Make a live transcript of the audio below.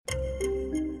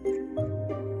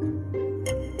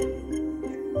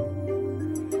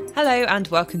Hello and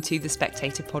welcome to the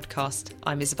Spectator podcast.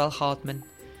 I'm Isabel Hardman.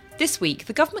 This week,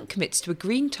 the government commits to a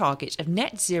green target of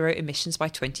net zero emissions by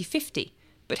 2050.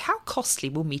 But how costly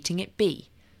will meeting it be?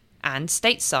 And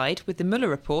stateside, with the Mueller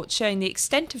Report showing the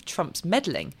extent of Trump's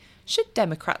meddling, should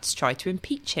Democrats try to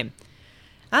impeach him?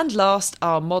 And last,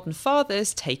 are modern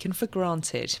fathers taken for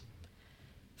granted?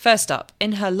 First up,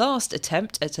 in her last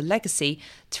attempt at a legacy,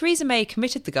 Theresa May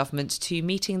committed the government to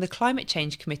meeting the Climate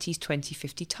Change Committee's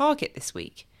 2050 target this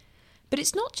week. But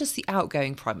it's not just the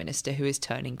outgoing Prime Minister who is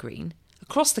turning green.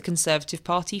 Across the Conservative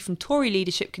Party, from Tory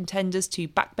leadership contenders to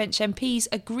backbench MPs,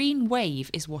 a green wave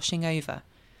is washing over.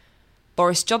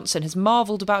 Boris Johnson has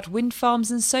marvelled about wind farms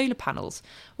and solar panels,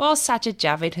 while Sajid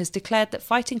Javid has declared that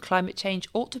fighting climate change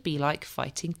ought to be like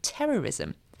fighting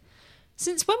terrorism.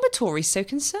 Since when were Tories so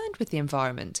concerned with the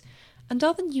environment? And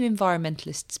are the new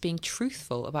environmentalists being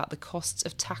truthful about the costs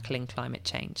of tackling climate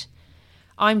change?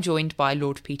 I'm joined by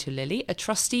Lord Peter Lilley, a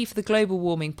trustee for the Global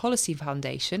Warming Policy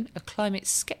Foundation, a climate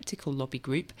sceptical lobby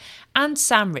group, and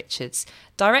Sam Richards,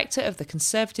 director of the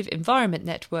Conservative Environment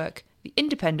Network, the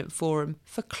independent forum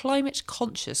for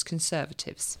climate-conscious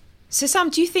conservatives. So Sam,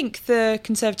 do you think the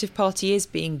Conservative Party is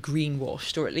being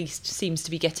greenwashed, or at least seems to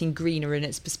be getting greener in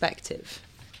its perspective?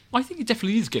 I think it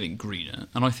definitely is getting greener,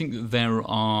 and I think that there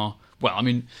are...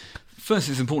 First,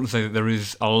 it's important to say that there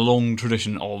is a long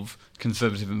tradition of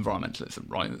conservative environmentalism,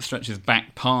 right, that stretches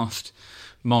back past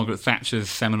Margaret Thatcher's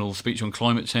seminal speech on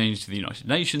climate change to the United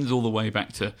Nations, all the way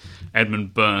back to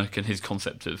Edmund Burke and his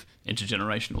concept of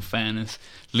intergenerational fairness,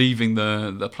 leaving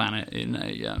the planet in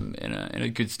a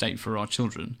good state for our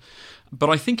children. But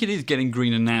I think it is getting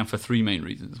greener now for three main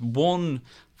reasons. One,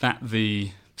 that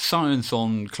the science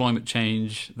on climate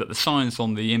change, that the science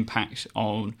on the impact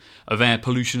of air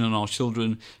pollution on our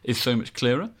children is so much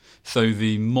clearer, so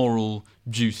the moral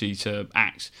duty to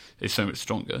act is so much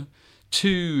stronger.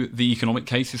 Two, the economic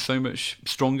case is so much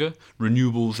stronger.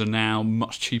 Renewables are now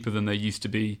much cheaper than they used to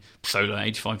be. Solar,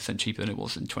 85% cheaper than it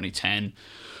was in 2010.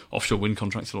 Offshore wind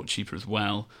contracts are a lot cheaper as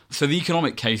well. So the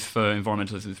economic case for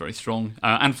environmentalism is very strong.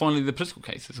 And finally, the political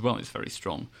case as well is very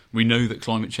strong. We know that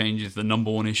climate change is the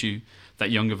number one issue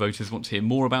that younger voters want to hear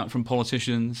more about from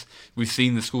politicians. We've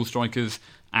seen the school strikers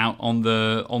out on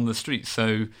the streets.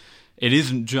 So it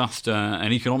isn't just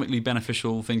an economically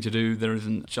beneficial thing to do. There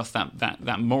isn't just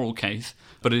that moral case,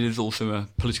 but it is also a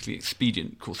politically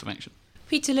expedient course of action.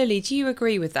 Peter Lilley, do you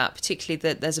agree with that, particularly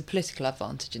that there's a political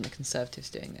advantage in the Conservatives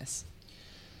doing this?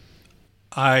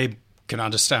 I can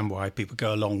understand why people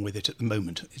go along with it at the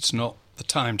moment. It's not the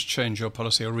time to change your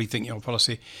policy or rethink your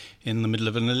policy in the middle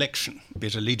of an election, be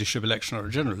it a leadership election or a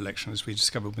general election, as we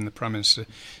discovered when the Prime Minister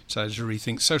decided to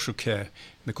rethink social care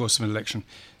in the course of an election.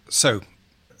 So,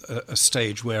 a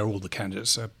stage where all the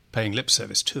candidates are paying lip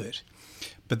service to it.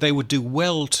 But they would do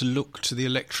well to look to the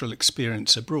electoral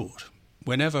experience abroad.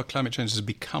 Whenever climate change has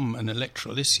become an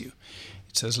electoral issue,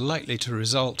 it's as likely to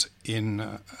result in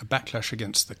a backlash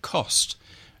against the cost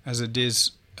as it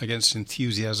is against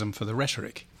enthusiasm for the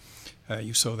rhetoric.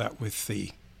 You saw that with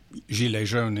the Gilets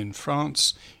jaunes in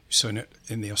France. You saw it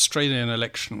in the Australian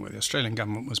election, where the Australian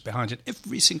government was behind it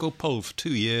every single poll for 2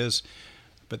 years.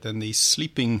 But then the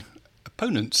sleeping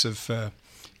opponents of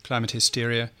climate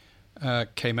hysteria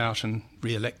came out and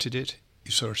re-elected it.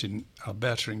 You saw it in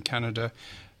Alberta in Canada.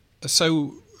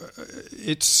 So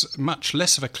it's much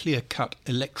less of a clear-cut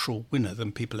electoral winner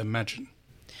than people imagine.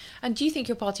 And do you think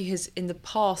your party has in the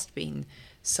past been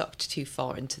sucked too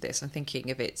far into this? I'm thinking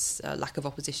of its lack of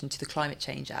opposition to the Climate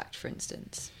Change Act, for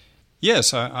instance.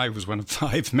 Yes, I was one of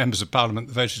 5 members of Parliament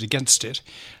that voted against it,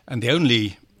 and the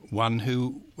only one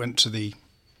who went to the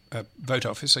vote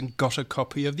office and got a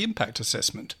copy of the impact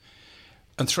assessment.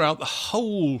 And throughout the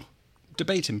whole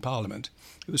debate in Parliament,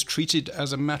 it was treated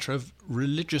as a matter of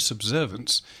religious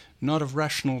observance, not of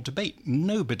rational debate.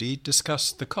 Nobody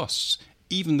discussed the costs,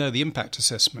 even though the impact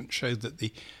assessment showed that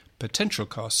the potential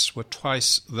costs were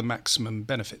twice the maximum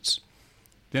benefits.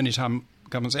 The only time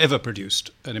government's ever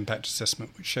produced an impact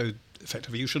assessment which showed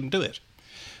effectively you shouldn't do it.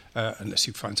 Unless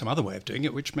you find some other way of doing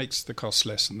it, which makes the costs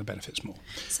less and the benefits more.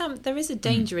 Sam, there is a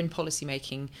danger in policy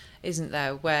making, isn't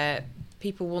there, where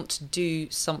people want to do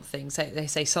something, they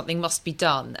say something must be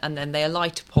done, and then they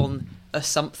alight upon a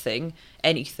something,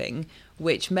 anything,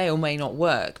 which may or may not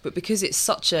work. But because it's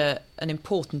such an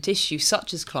important issue,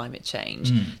 such as climate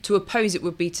change, to oppose it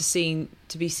would be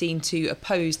to be seen to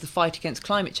oppose the fight against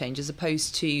climate change as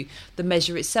opposed to the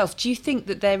measure itself. Do you think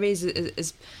that there is,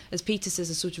 as Peter says,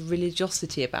 a sort of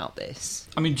religiosity about this?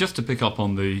 I mean, just to pick up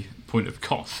on the point of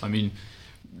costs, I mean,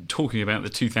 talking about the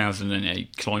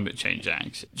 2008 Climate Change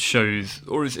Act shows,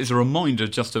 or is a reminder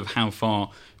just of how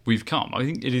far we've come. I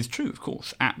think it is true, of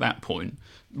course, at that point,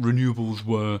 renewables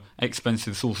were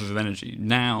expensive sources of energy.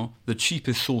 Now, the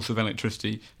cheapest source of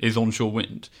electricity is onshore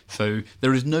wind. So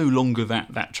there is no longer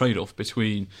that trade-off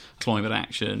between climate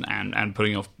action and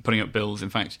putting up bills. In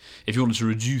fact, if you wanted to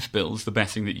reduce bills, the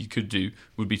best thing that you could do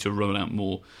would be to roll out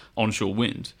more onshore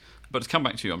wind. But to come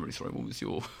back to you, I'm really sorry. What was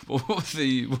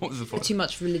the point? Too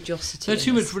much religiosity. There's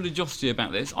too much religiosity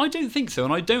about this. I don't think so,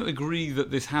 and I don't agree that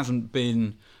this hasn't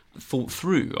been thought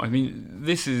through. I mean,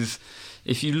 this is,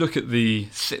 if you look at the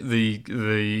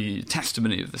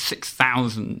testimony of the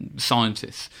 6,000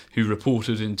 scientists who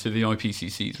reported into the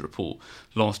IPCC's report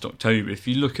last October, if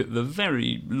you look at the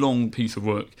very long piece of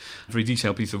work, very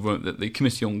detailed piece of work that the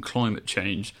Committee on Climate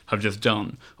Change have just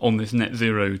done on this net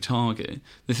zero target,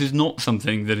 this is not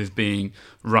something that is being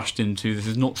rushed into. This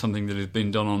is not something that is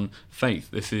being done on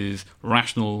faith. This is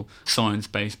rational,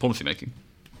 science-based policymaking.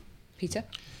 Peter?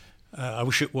 I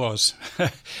wish it was.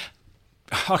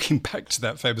 Harking back to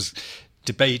that famous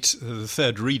debate, the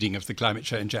third reading of the Climate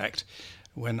Change Act,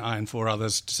 when I and four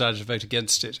others decided to vote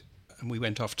against it, and we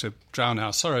went off to drown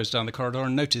our sorrows down the corridor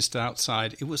and noticed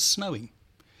outside it was snowing.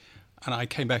 And I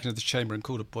came back into the chamber and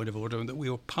called a point of order, and that we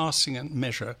were passing a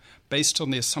measure based on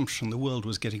the assumption the world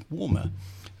was getting warmer.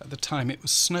 At the time, it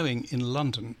was snowing in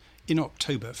London in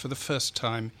October for the first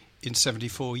time in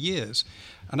 74 years.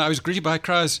 And I was greeted by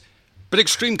cries, "But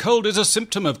extreme cold is a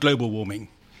symptom of global warming."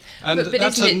 And but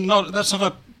that's not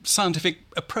a scientific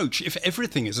approach. If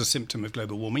everything is a symptom of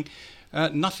global warming,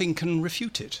 nothing can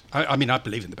refute it. I mean, I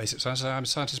believe in the basic science. I'm a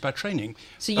scientist by training.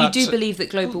 So you do believe that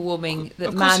global warming,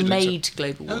 that man-made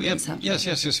global warming is happening?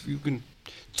 Yes. You can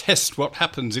test what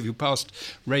happens if you passed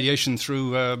radiation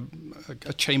through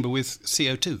a chamber with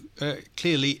CO2.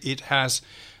 Clearly, it has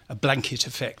a blanket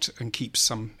effect and keeps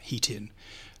some heat in.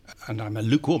 And I'm a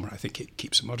lukewarmer. I think it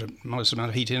keeps a modest amount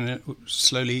of heat in,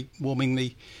 slowly warming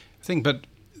the thing. But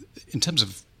in terms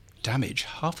of damage,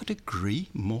 0.5 degree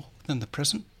more than the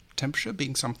present temperature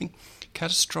being something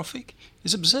catastrophic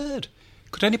is absurd.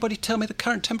 Could anybody tell me the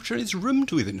current temperature is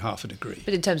roomed within 0.5 degree?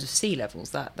 But in terms of sea levels,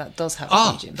 that does have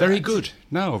a huge impact. Very good.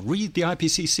 Now, read the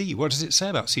IPCC. What does it say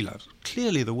about sea levels?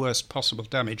 Clearly, the worst possible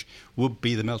damage would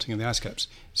be the melting of the ice caps.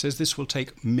 It says this will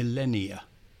take millennia,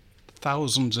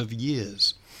 thousands of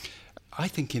years. I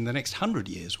think in the next 100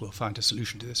 years we'll find a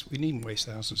solution to this. We needn't waste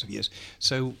thousands of years.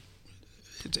 So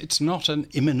it's not an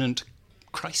imminent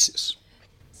crisis.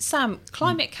 Sam,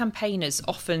 climate campaigners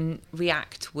often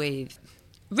react with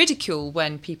ridicule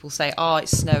when people say,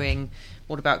 it's snowing,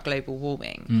 what about global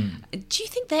warming? Do you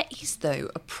think there is, though,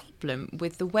 a problem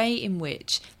with the way in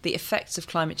which the effects of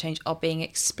climate change are being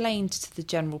explained to the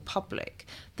general public?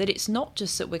 That it's not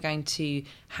just that we're going to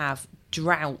have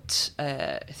drought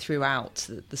throughout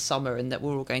the summer and that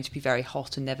we're all going to be very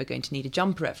hot and never going to need a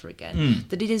jumper ever again,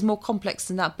 that it is more complex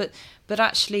than that. But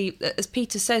actually, as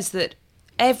Peter says, that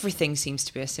everything seems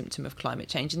to be a symptom of climate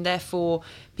change, and therefore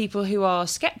people who are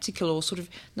sceptical or sort of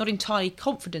not entirely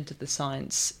confident of the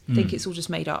science think it's all just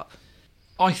made up.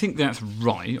 I think that's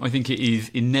right. I think it is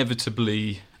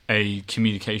inevitably a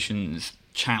communications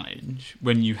challenge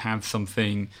when you have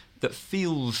something that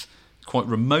feels quite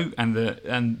remote and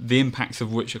the impacts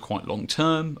of which are quite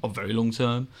long-term, or very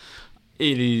long-term.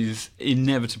 It is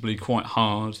inevitably quite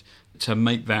hard to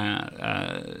make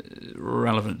that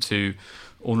relevant to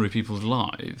ordinary people's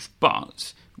lives,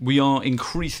 but we are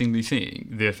increasingly seeing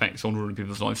the effects on ordinary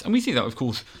people's lives, and we see that, of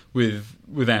course, with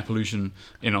air pollution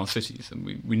in our cities, and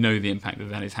we know the impact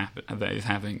that is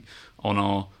having on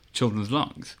our children's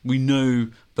lungs. We know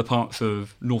the parts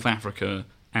of North Africa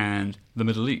and the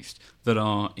Middle East that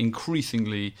are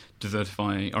increasingly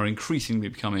desertifying, are increasingly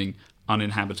becoming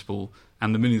uninhabitable,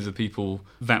 and the millions of people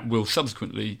that will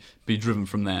subsequently be driven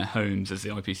from their homes, as the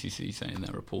IPCC say in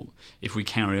their report, if we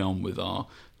carry on with our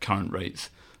current rates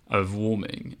of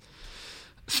warming.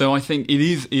 So I think it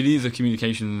is a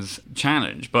communications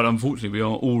challenge, but unfortunately we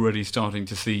are already starting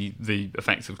to see the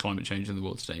effects of climate change in the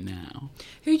world today now.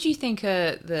 Who do you think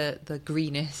are the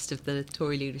greenest of the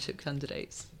Tory leadership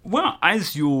candidates? Well,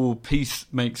 as your piece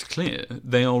makes clear,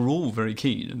 they are all very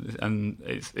keen, and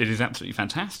it is absolutely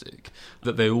fantastic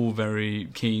that they're all very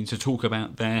keen to talk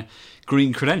about their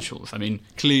green credentials. I mean,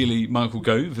 clearly Michael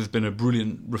Gove has been a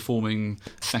brilliant reforming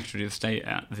Secretary of State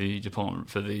at the Department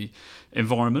for the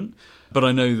Environment, but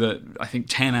I know that I think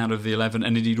 10 out of the 11,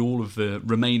 and indeed all of the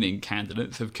remaining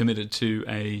candidates, have committed to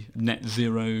a net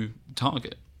zero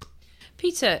target.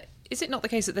 Peter, is it not the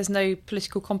case that there's no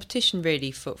political competition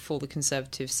really for the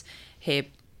Conservatives here?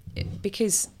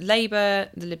 Because Labour,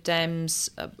 the Lib Dems,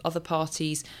 other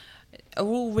parties are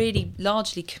all really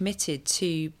largely committed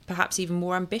to perhaps even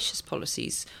more ambitious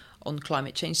policies on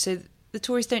climate change. So the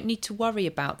Tories don't need to worry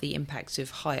about the impact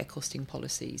of higher costing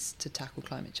policies to tackle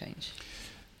climate change.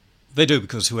 They do,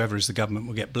 because whoever is the government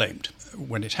will get blamed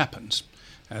when it happens,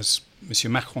 as Monsieur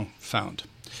Macron found.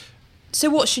 So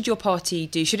what should your party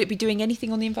do? Should it be doing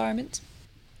anything on the environment?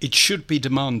 It should be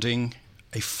demanding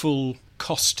a full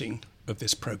costing of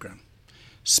this programme,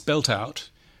 spelt out,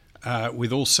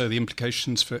 with also the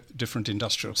implications for different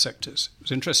industrial sectors. It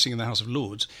was interesting in the House of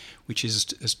Lords, which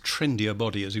is as trendy a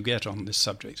body as you get on this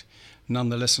subject.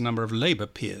 Nonetheless, a number of Labour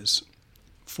peers,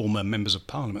 former members of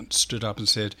Parliament, stood up and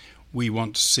said, we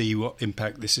want to see what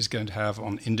impact this is going to have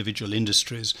on individual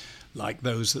industries like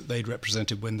those that they'd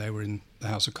represented when they were in the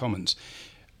House of Commons.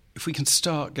 If we can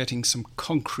start getting some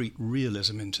concrete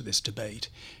realism into this debate,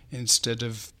 instead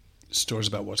of stories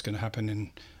about what's going to happen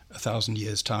in 1,000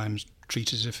 years' time,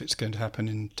 treat it as if it's going to happen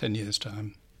in 10 years'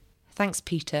 time. Thanks,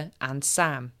 Peter and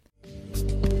Sam.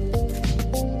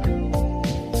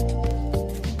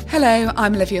 Hello,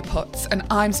 I'm Olivia Potts and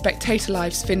I'm Spectator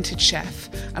Life's vintage chef,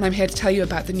 and I'm here to tell you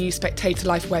about the new Spectator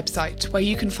Life website, where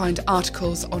you can find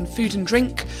articles on food and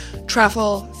drink,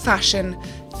 travel, fashion,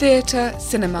 theatre,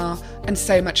 cinema and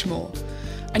so much more.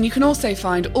 And you can also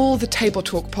find all the Table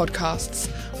Talk podcasts,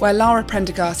 where Lara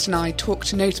Prendergast and I talk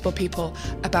to notable people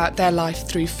about their life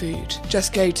through food.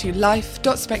 Just go to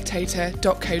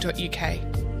life.spectator.co.uk.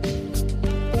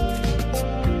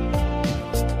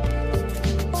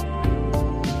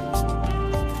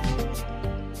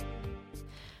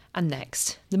 And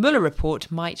next, the Mueller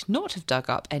Report might not have dug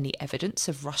up any evidence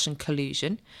of Russian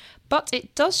collusion, but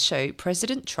it does show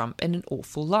President Trump in an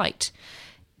awful light.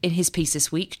 In his piece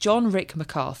this week, Rick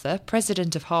MacArthur,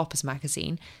 president of Harper's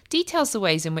Magazine, details the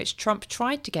ways in which Trump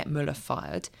tried to get Mueller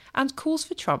fired and calls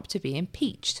for Trump to be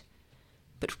impeached.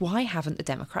 But why haven't the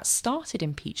Democrats started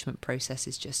impeachment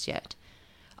processes just yet?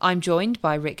 I'm joined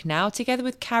by Rick now, together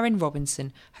with Karin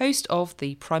Robinson, host of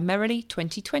the Primarily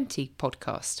 2020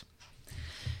 podcast.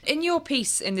 In your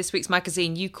piece in this week's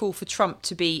magazine, you call for Trump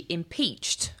to be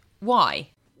impeached. Why?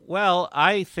 Well,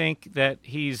 I think that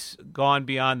he's gone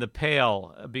beyond the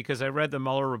pale, because I read the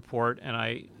Mueller report and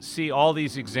I see all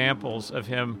these examples of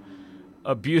him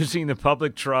abusing the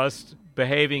public trust,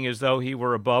 behaving as though he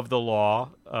were above the law,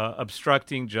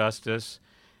 obstructing justice,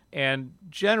 and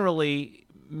generally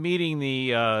meeting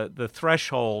the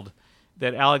threshold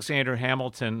that Alexander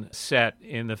Hamilton set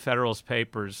in the Federalist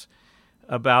Papers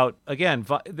about, again,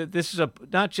 this is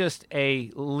not just a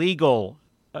legal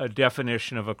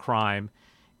definition of a crime.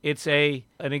 It's an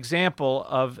example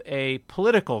of a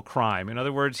political crime. In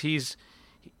other words, he's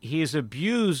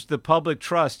abused the public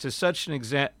trust to such an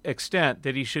extent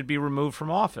that he should be removed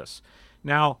from office.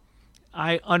 Now,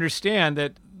 I understand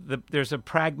that there's a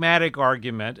pragmatic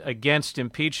argument against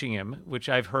impeaching him, which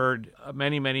I've heard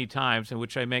many, many times and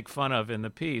which I make fun of in the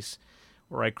piece,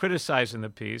 or I criticize in the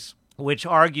piece, which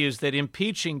argues that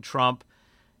impeaching Trump,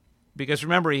 because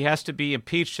remember, he has to be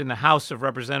impeached in the House of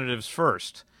Representatives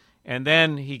first, and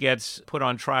then he gets put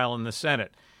on trial in the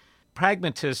Senate.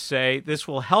 Pragmatists say this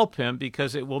will help him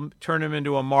because it will turn him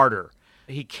into a martyr.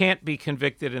 He can't be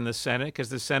convicted in the Senate because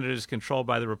the Senate is controlled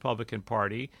by the Republican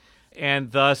Party,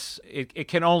 and thus it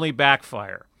can only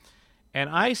backfire. And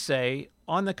I say,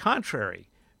 on the contrary,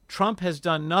 Trump has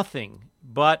done nothing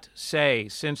but say,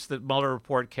 since the Mueller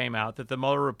report came out, that the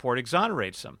Mueller report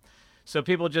exonerates him. So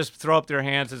people just throw up their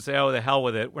hands and say, oh, the hell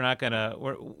with it.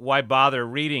 Why bother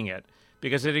reading it?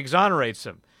 Because it exonerates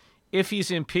him. If he's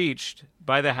impeached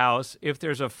by the House, if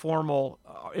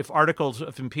articles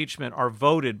of impeachment are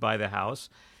voted by the House,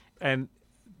 and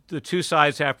the two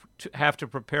sides have to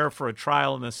prepare for a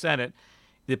trial in the Senate,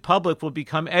 the public will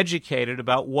become educated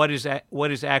about what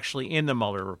is actually in the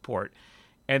Mueller report.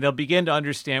 And they'll begin to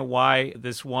understand why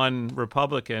this one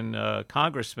Republican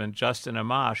congressman, Justin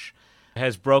Amash,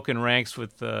 has broken ranks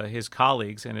with his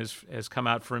colleagues and has come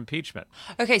out for impeachment.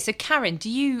 Okay, so Karin, do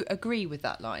you agree with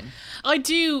that line? I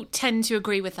do tend to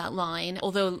agree with that line,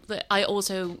 although I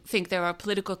also think there are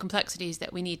political complexities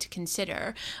that we need to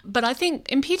consider. But I think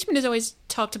impeachment is always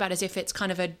talked about as if it's kind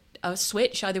of a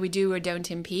switch, either we do or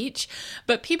don't impeach.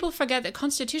 But people forget that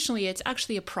constitutionally it's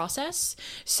actually a process.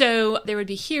 So there would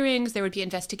be hearings, there would be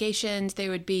investigations,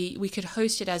 we could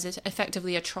host it as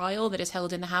effectively a trial that is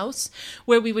held in the House,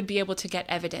 where we would be able to get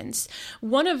evidence.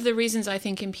 One of the reasons I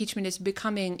think impeachment is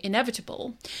becoming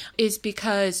inevitable is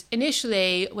because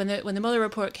initially, when the Mueller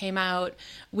report came out,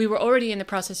 we were already in the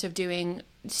process of doing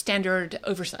standard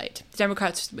oversight.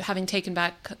 Democrats, having taken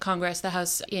back Congress, the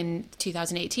House in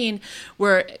 2018,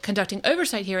 were conducting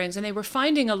oversight hearings, and they were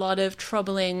finding a lot of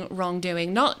troubling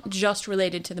wrongdoing, not just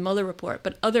related to the Mueller report,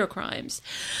 but other crimes.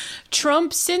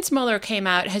 Trump, since Mueller came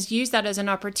out, has used that as an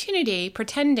opportunity,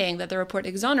 pretending that the report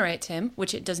exonerates him,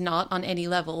 which it does not on any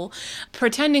level,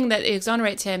 pretending that it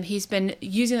exonerates him. He's been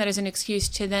using that as an excuse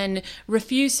to then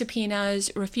refuse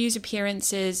subpoenas, refuse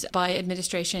appearances by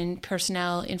administration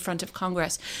personnel in front of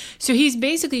Congress. So he's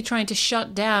basically trying to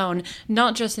shut down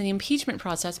not just the impeachment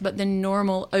process, but the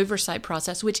normal oversight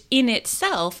process, which in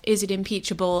itself is an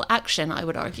impeachable action, I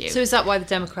would argue. So is that why the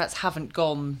Democrats haven't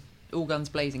gone all guns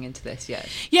blazing into this yet?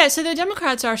 Yeah, so the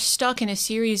Democrats are stuck in a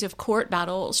series of court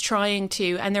battles trying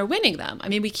to, and they're winning them. I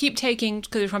mean, we keep taking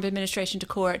the Trump administration to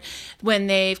court when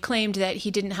they've claimed that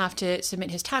he didn't have to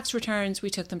submit his tax returns. We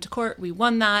took them to court. We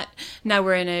won that. Now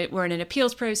we're in an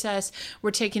appeals process.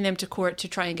 We're taking them to court to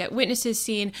try and get witnesses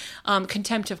seen.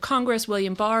 Contempt of Congress.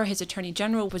 William Barr, his attorney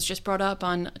general, was just brought up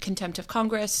on contempt of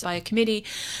Congress by a committee.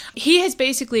 He has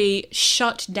basically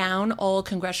shut down all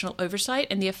congressional oversight,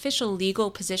 and the official legal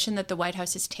position that the White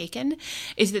House has taken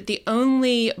is that the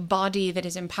only body that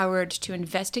is empowered to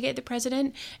investigate the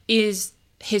president is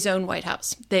his own White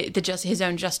House, his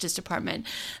own Justice Department.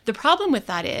 The problem with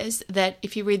that is that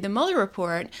if you read the Mueller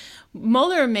report,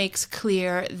 Mueller makes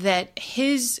clear that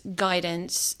his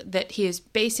guidance that he is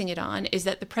basing it on is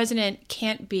that the president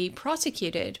can't be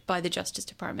prosecuted by the Justice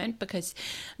Department because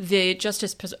the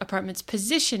Justice Department's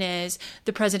position is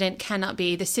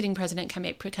the sitting president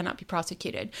cannot be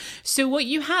prosecuted. So what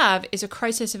you have is a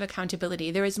crisis of accountability.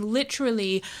 There is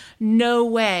literally no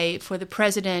way for the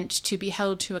president to be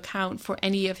held to account for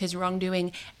any of his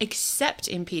wrongdoing except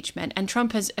impeachment. And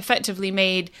Trump has effectively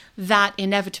made that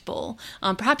inevitable.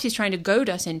 Perhaps he's trying to goad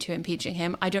us into impeaching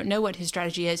him. I don't know what his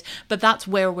strategy is, but that's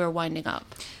where we're winding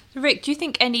up. Rick, do you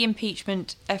think any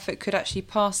impeachment effort could actually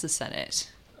pass the Senate?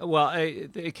 Well,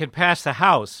 it can pass the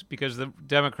House because the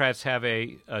Democrats have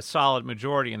a solid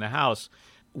majority in the House.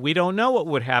 We don't know what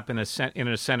would happen in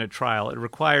a Senate trial. It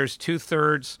requires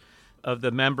 2/3 of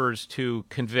the members to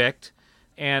convict.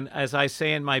 And as I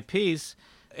say in my piece,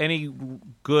 any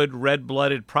good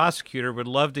red-blooded prosecutor would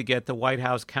love to get the White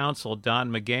House counsel, Don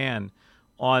McGahn,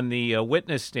 on the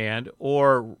witness stand,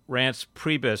 or Rance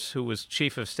Priebus, who was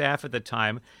chief of staff at the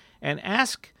time, and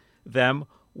ask them,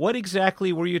 what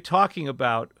exactly were you talking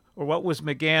about, or what was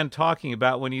McGahn talking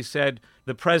about when he said,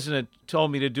 the president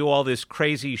told me to do all this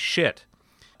crazy shit?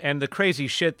 And the crazy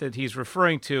shit that he's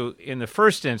referring to in the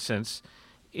first instance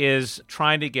is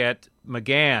trying to get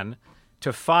McGahn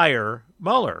to fire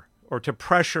Mueller, or to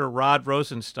pressure Rod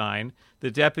Rosenstein,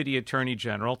 the deputy attorney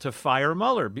general, to fire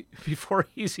Mueller before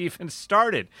he's even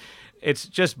started. It's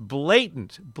just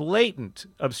blatant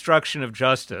obstruction of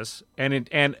justice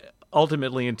and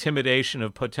ultimately intimidation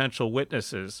of potential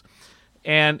witnesses.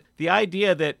 And the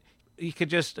idea that he could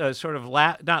just sort of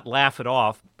not laugh it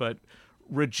off, but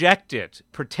reject it,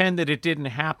 pretend that it didn't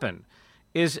happen,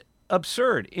 is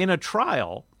absurd. In a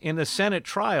trial, in the Senate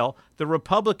trial, the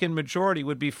Republican majority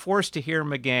would be forced to hear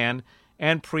McGahn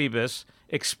and Priebus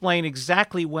explain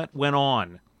exactly what went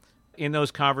on in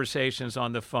those conversations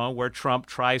on the phone where Trump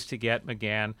tries to get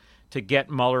McGahn to get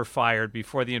Mueller fired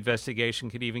before the investigation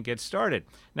could even get started.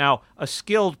 Now, a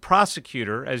skilled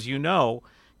prosecutor, as you know,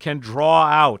 can draw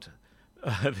out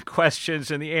the questions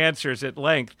and the answers at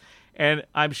length, and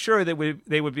I'm sure that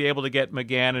they would be able to get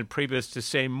McGahn and Priebus to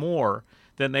say more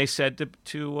than they said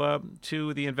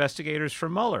to the investigators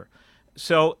from Mueller.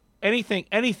 So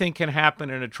anything can happen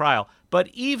in a trial. But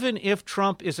even if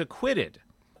Trump is acquitted,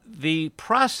 the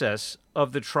process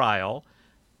of the trial,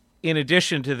 in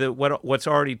addition to what's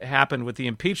already happened with the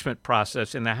impeachment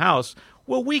process in the House,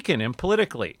 will weaken him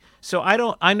politically. So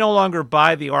I no longer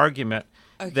buy the argument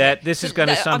that this is going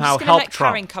to somehow help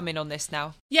Trump. Karin come in on this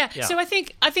now. Yeah. So I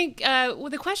think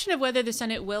the question of whether the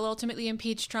Senate will ultimately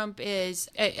impeach Trump is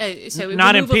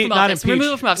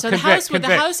removal from office. So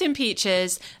the House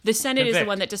impeaches, the Senate is the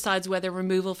one that decides whether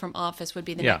removal from office would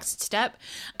be the next step.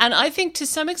 And I think to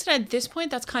some extent at this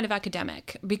point that's kind of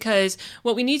academic, because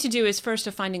what we need to do is first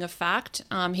a finding of fact.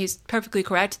 He's perfectly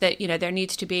correct that there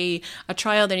needs to be a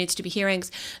trial, there needs to be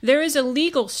hearings. There is a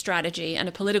legal strategy and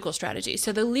a political strategy.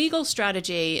 So the legal strategy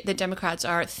strategy that Democrats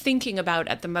are thinking about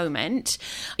at the moment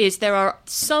is there are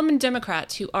some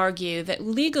Democrats who argue that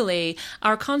legally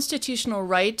our constitutional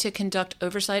right to conduct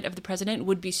oversight of the president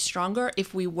would be stronger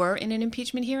if we were in an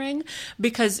impeachment hearing,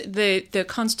 because the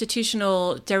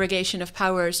constitutional derogation of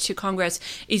powers to Congress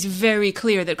is very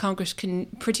clear that Congress can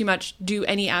pretty much do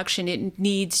any action it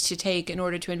needs to take in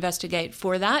order to investigate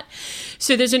for that.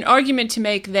 So there's an argument to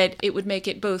make that it would make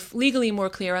it both legally more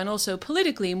clear and also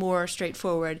politically more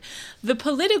straightforward. The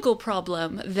political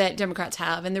problem that Democrats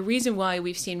have, and the reason why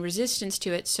we've seen resistance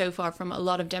to it so far from a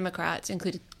lot of Democrats,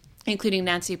 including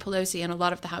Nancy Pelosi and a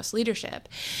lot of the House leadership,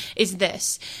 is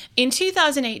this. In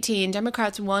 2018,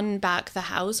 Democrats won back the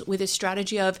House with a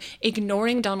strategy of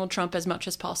ignoring Donald Trump as much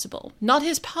as possible. Not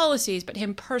his policies, but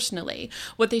him personally.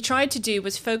 What they tried to do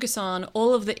was focus on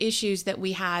all of the issues that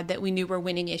we had that we knew were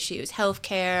winning issues.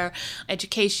 Healthcare,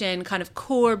 education, kind of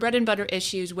core bread and butter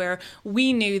issues where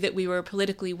we knew that we were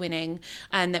politically winning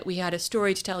and that we had a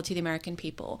story to tell to the American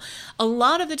people. A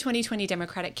lot of the 2020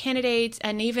 Democratic candidates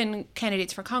and even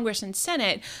candidates for Congress and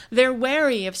Senate, they're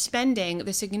wary of spending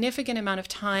the significant amount of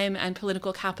time and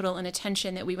political capital and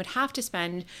attention that we would have to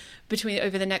spend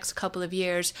over the next couple of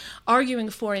years arguing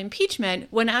for impeachment,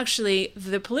 when actually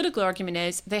the political argument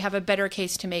is they have a better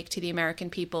case to make to the American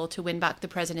people to win back the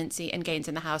presidency and gains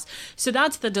in the House. So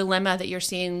that's the dilemma that you're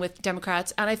seeing with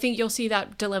Democrats, and I think you'll see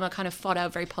that dilemma kind of fought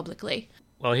out very publicly.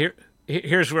 Well,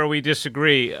 here's where we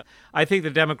disagree. I think the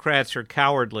Democrats are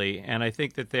cowardly, and I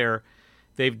think that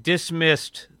they've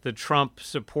dismissed the Trump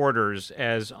supporters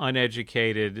as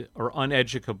uneducated or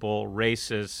uneducable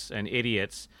racists and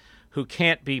idiots who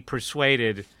can't be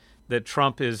persuaded that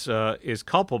Trump is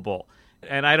culpable.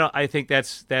 And I think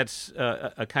that's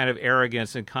a kind of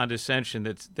arrogance and condescension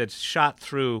that's shot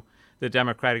through the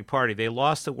Democratic Party. They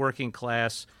lost the working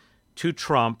class to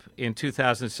Trump in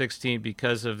 2016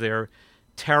 because of their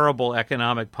terrible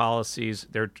economic policies,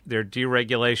 their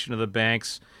deregulation of the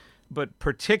banks, but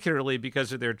particularly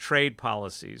because of their trade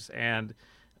policies. And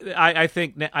I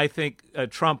think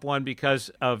Trump won because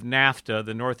of NAFTA,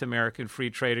 the North American Free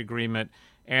Trade Agreement,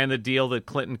 and the deal that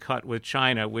Clinton cut with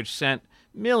China, which sent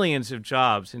millions of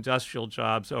jobs, industrial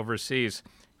jobs, overseas.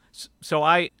 So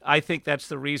I think that's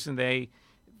the reason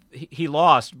he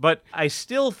lost. But I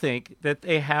still think that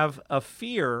they have a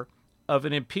fear of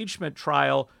an impeachment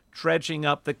trial dredging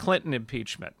up the Clinton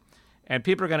impeachment. And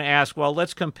people are going to ask, well,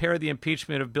 let's compare the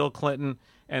impeachment of Bill Clinton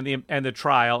and the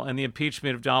trial and the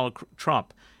impeachment of Donald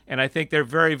Trump. And I think they're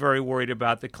very, very worried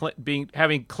about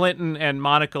having Clinton and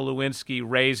Monica Lewinsky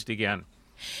raised again.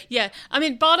 Yeah, I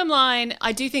mean, bottom line,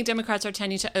 I do think Democrats are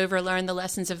tending to overlearn the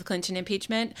lessons of the Clinton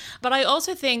impeachment. But I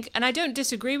also think, and I don't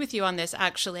disagree with you on this,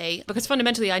 actually, because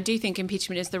fundamentally I do think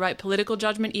impeachment is the right political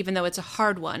judgment, even though it's a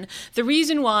hard one. The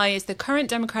reason why is the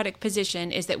current Democratic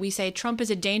position is that we say Trump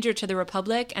is a danger to the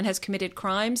Republic and has committed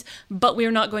crimes, but we're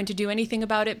not going to do anything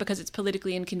about it because it's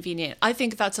politically inconvenient. I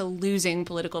think that's a losing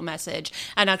political message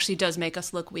and actually does make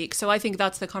us look weak. So I think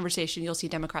that's the conversation you'll see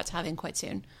Democrats having quite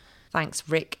soon. Thanks,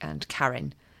 Rick and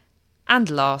Karin. And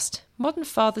last, modern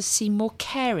fathers seem more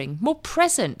caring, more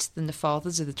present than the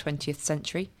fathers of the 20th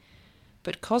century.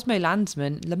 But Cosmo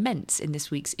Landesman laments in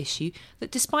this week's issue that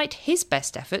despite his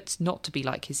best efforts not to be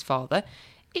like his father,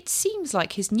 it seems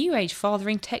like his new age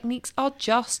fathering techniques are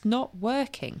just not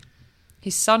working.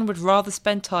 His son would rather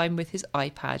spend time with his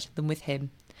iPad than with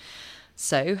him.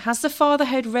 So, has the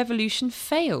fatherhood revolution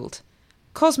failed?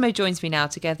 Cosmo joins me now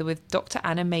together with Dr.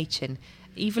 Anna Machin,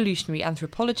 evolutionary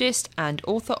anthropologist and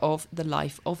author of The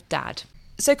Life of Dad.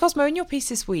 So, Cosmo, in your piece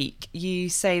this week, you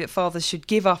say that fathers should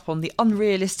give up on the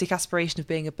unrealistic aspiration of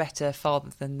being a better father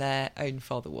than their own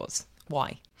father was.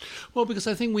 Why? Well, because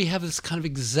I think we have this kind of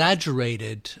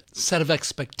exaggerated set of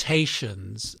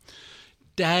expectations.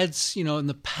 Dads, in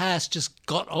the past just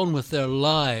got on with their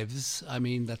lives. I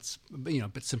mean, that's, a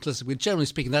bit simplistic. But generally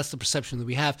speaking, that's the perception that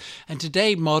we have. And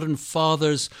today, modern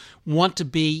fathers want to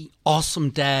be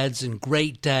awesome dads and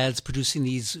great dads, producing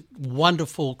these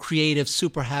wonderful, creative,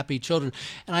 super happy children.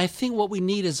 And I think what we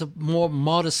need is a more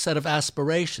modest set of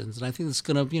aspirations. And I think that's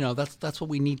going to, that's what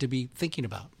we need to be thinking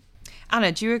about.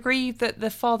 Anna, do you agree that the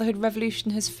fatherhood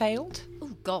revolution has failed?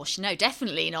 Oh gosh, no,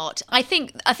 definitely not. I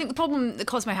think the problem that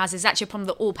Cosmo has is actually a problem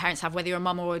that all parents have, whether you're a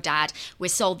mum or a dad. We're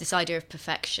sold this idea of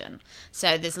perfection.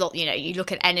 So there's a lot, you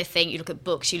look at anything, you look at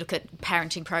books, you look at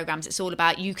parenting programs. It's all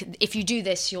about if you do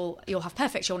this, you'll have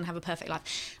perfect children, have a perfect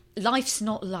life. Life's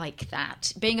not like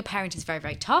that. Being a parent is very,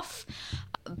 very tough.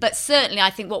 But certainly I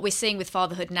think what we're seeing with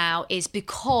fatherhood now is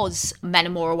because men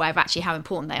are more aware of actually how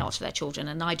important they are to their children,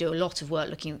 and I do a lot of work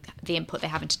looking at the input they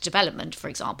have into development, for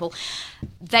example,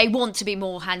 they want to be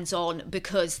more hands-on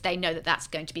because they know that that's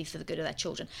going to be for the good of their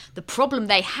children. The problem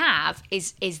they have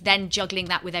is then juggling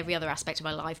that with every other aspect of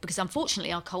our life, because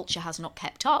unfortunately our culture has not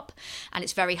kept up, and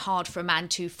it's very hard for a man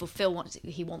to fulfill what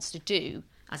he wants to do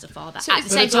as a father at the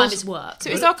same time as work.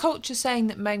 So is our culture saying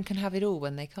that men can have it all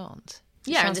when they can't?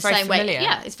 Yeah, in the same familiar. way.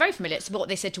 Yeah, it's very familiar. It's what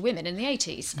they said to women in the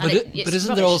 80s. But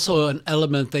isn't there also an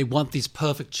element they want these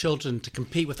perfect children to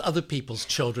compete with other people's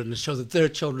children and show that their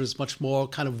children is much more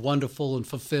kind of wonderful and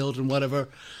fulfilled and whatever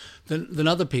than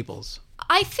other people's?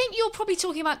 I think you're probably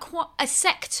talking about quite a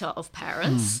sector of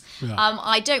parents. Yeah.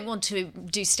 I don't want to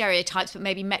do stereotypes, but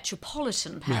maybe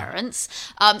metropolitan parents.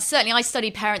 Certainly, I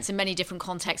study parents in many different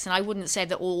contexts, and I wouldn't say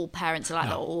that all parents are like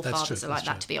that or all fathers are like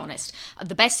that, to be honest.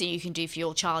 The best thing you can do for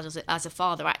your child as a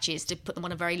father, actually, is to put them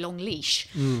on a very long leash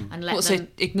and let them... So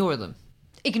ignore them?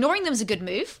 Ignoring them is a good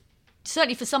move,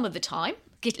 certainly for some of the time.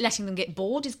 Letting them get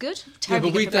bored is good.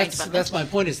 Terribly good for brain development. That's my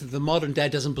point, is that the modern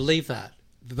dad doesn't believe that.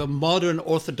 The modern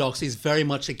orthodoxy is very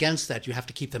much against that. You have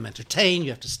to keep them entertained,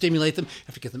 you have to stimulate them, you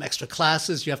have to give them extra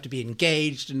classes, you have to be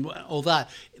engaged and all that.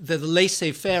 The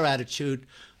laissez-faire attitude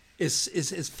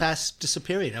is fast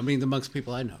disappearing. I mean, amongst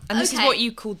people I know. And this is what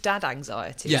you call dad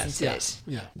anxiety, isn't it?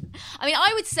 Yeah. I mean,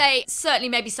 I would say certainly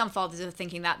maybe some fathers are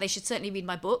thinking that. They should certainly read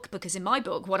my book, because in my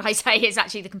book, what I say is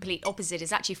actually the complete opposite.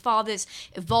 Is actually fathers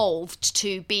evolved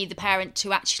to be the parent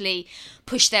to actually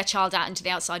push their child out into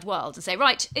the outside world and say,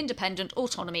 right, independent,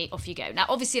 autonomy, off you go. Now,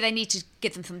 obviously, they need to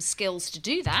give them some skills to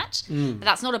do that. But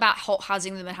that's not about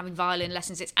hot-housing them and having violin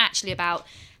lessons. It's actually about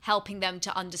helping them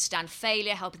to understand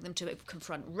failure, helping them to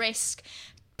confront risk,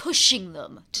 pushing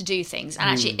them to do things. And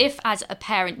actually, if as a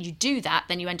parent you do that,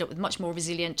 then you end up with much more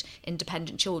resilient,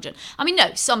 independent children. I mean,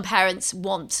 no, some parents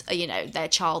want, their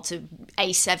child to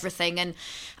ace everything, and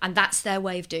that's their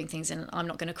way of doing things, and I'm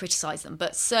not going to criticise them.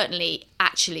 But certainly,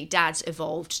 actually, dads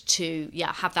evolved to,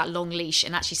 have that long leash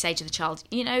and actually say to the child,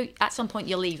 at some point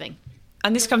you're leaving.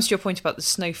 And this comes to your point about the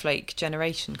snowflake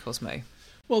generation, Cosmo.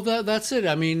 Well, that's it.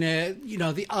 I mean,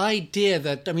 the idea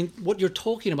that, what you're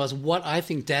talking about is what I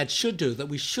think dads should do, that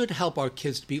we should help our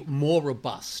kids to be more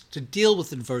robust, to deal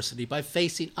with adversity by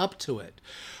facing up to it.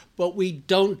 But we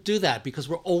don't do that because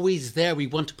we're always there. We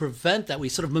want to prevent that. We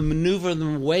sort of maneuver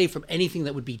them away from anything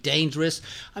that would be dangerous.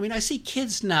 I mean, I see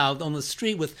kids now on the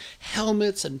street with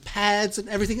helmets and pads and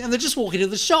everything, and they're just walking to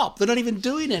the shop. They're not even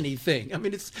doing anything. I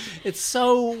mean, it's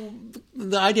so...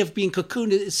 The idea of being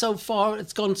cocooned is so far,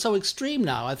 it's gone so extreme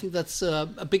now. I think that's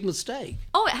a big mistake.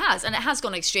 Oh, it has, and it has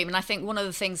gone extreme. And I think one of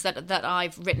the things that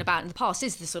I've written about in the past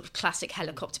is the sort of classic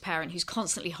helicopter parent who's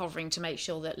constantly hovering to make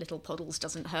sure that little Puddles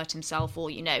doesn't hurt himself,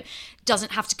 or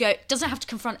doesn't have to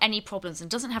confront any problems and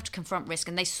doesn't have to confront risk,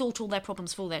 and they sort all their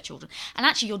problems for their children. And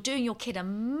actually, you're doing your kid a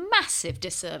massive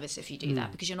disservice if you do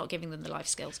that, because you're not giving them the life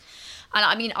skills. And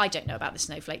I mean, I don't know about the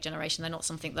snowflake generation. They're not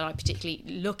something that I particularly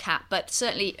look at, but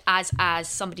certainly as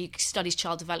somebody who studies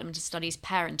child development and studies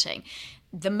parenting,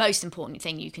 the most important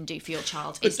thing you can do for your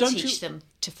child is teach them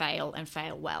to fail and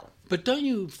fail well. But don't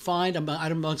you find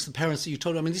amongst the parents that you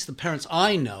told, at least the parents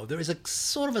I know, there is a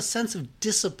sort of a sense of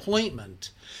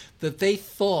disappointment that they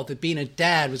thought that being a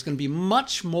dad was going to be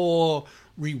much more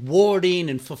rewarding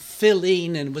and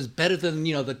fulfilling and was better than,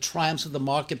 the triumphs of the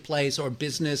marketplace or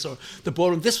business or the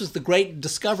boardroom. This was the great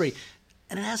discovery.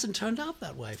 And it hasn't turned out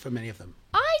that way for many of them.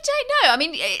 I don't know. I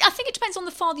mean, I think it depends on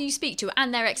the father you speak to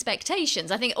and their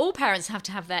expectations. I think all parents have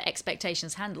to have their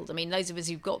expectations handled. I mean, those of us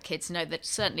who've got kids know that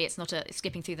certainly it's not a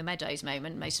skipping through the meadows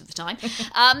moment most of the time.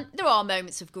 There are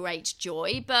moments of great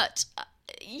joy, but...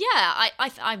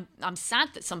 I'm sad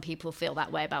that some people feel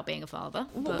that way about being a father.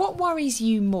 But... What worries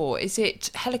you more? Is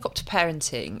it helicopter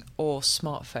parenting or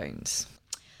smartphones?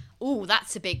 Oh,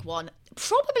 that's a big one.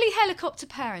 Probably helicopter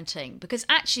parenting, because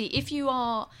actually, if you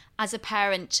are, as a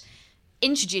parent,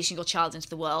 introducing your child into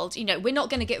the world, we're not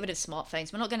going to get rid of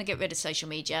smartphones. We're not going to get rid of social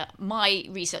media. My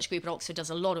research group at Oxford does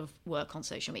a lot of work on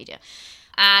social media.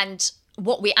 And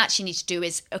what we actually need to do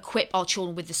is equip our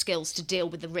children with the skills to deal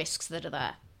with the risks that are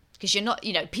there. Because you're not,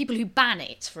 people who ban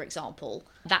it, for example,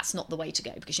 that's not the way to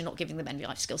go, because you're not giving them any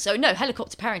life skills. So no,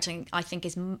 helicopter parenting, I think,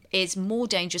 is more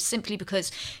dangerous simply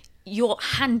because you're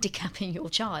handicapping your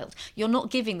child. You're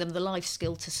not giving them the life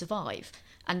skill to survive.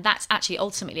 And that's actually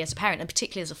ultimately, as a parent, and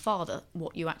particularly as a father,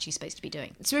 what you're actually supposed to be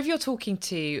doing. So if you're talking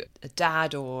to a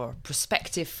dad or a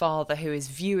prospective father who is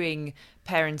viewing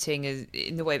parenting as,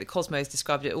 in the way that Cosmo has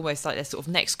described it, almost like their sort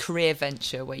of next career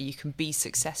venture where you can be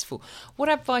successful, what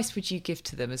advice would you give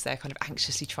to them as they're kind of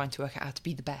anxiously trying to work out how to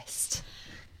be the best?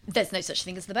 There's no such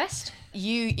thing as the best.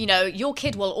 You know, your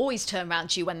kid will always turn around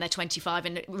to you when they're 25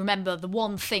 and remember the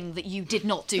one thing that you did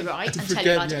not do right and tell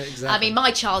you about it. Exactly. I mean,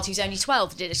 my child, who's only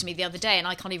 12, did it to me the other day and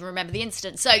I can't even remember the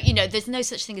incident. So, you know, there's no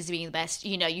such thing as being the best.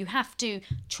 You know, you have to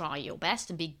try your best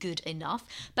and be good enough.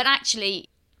 But actually,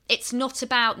 it's not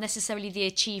about necessarily the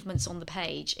achievements on the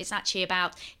page. It's actually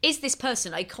about, is this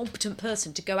person a competent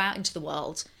person to go out into the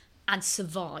world and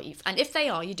survive? And if they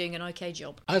are, you're doing an okay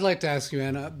job. I'd like to ask you,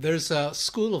 Anna, there's a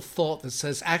school of thought that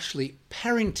says actually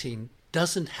parenting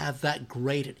doesn't have that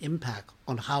great an impact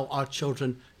on how our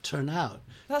children turn out.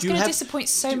 That's going to disappoint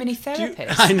so many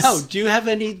therapists. I know. Do you have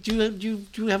any? Do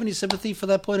you have any sympathy for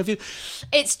that point of view?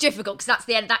 It's difficult because that's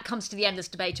the end. That comes to the endless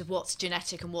debate of what's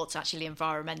genetic and what's actually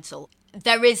environmental.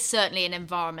 There is certainly an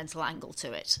environmental angle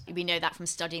to it. We know that from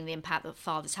studying the impact that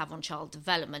fathers have on child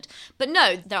development. But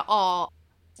no, there are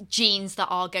genes that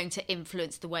are going to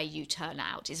influence the way you turn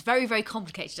out. It's very, very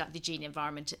complicated, the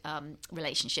gene-environment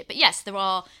relationship. But yes, there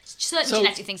are certain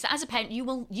genetic things that, as a parent, you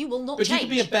will not but change. But you can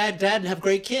be a bad dad and have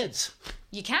great kids.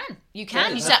 You can.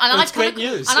 Yeah, I've great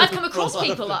news. And I've come across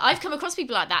people. I've come across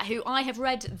people like that who I have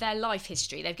read their life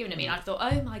history. They've given it me, and I thought,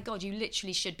 oh my god, you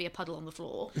literally should be a puddle on the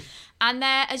floor, and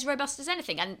they're as robust as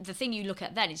anything. And the thing you look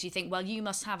at then is you think, well, you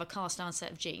must have a cast iron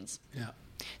set of genes. Yeah.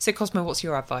 So, Cosmo, what's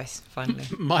your advice, finally?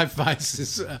 My advice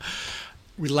is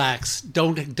relax.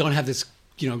 Don't have this,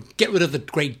 get rid of the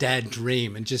great dad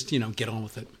dream and just, get on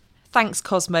with it. Thanks,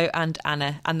 Cosmo and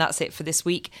Anna. And that's it for this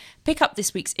week. Pick up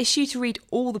this week's issue to read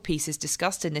all the pieces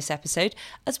discussed in this episode,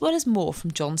 as well as more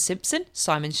from John Simpson,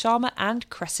 Simon Sharma and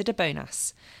Cressida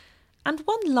Bonas. And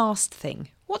one last thing.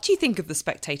 What do you think of the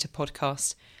Spectator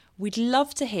podcast? We'd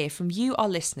love to hear from you, our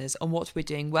listeners, on what we're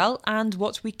doing well and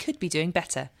what we could be doing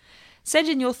better. Send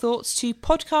in your thoughts to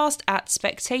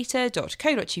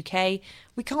podcast@spectator.co.uk.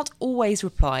 We can't always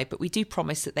reply, but we do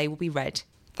promise that they will be read.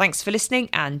 Thanks for listening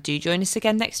and do join us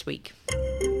again next week.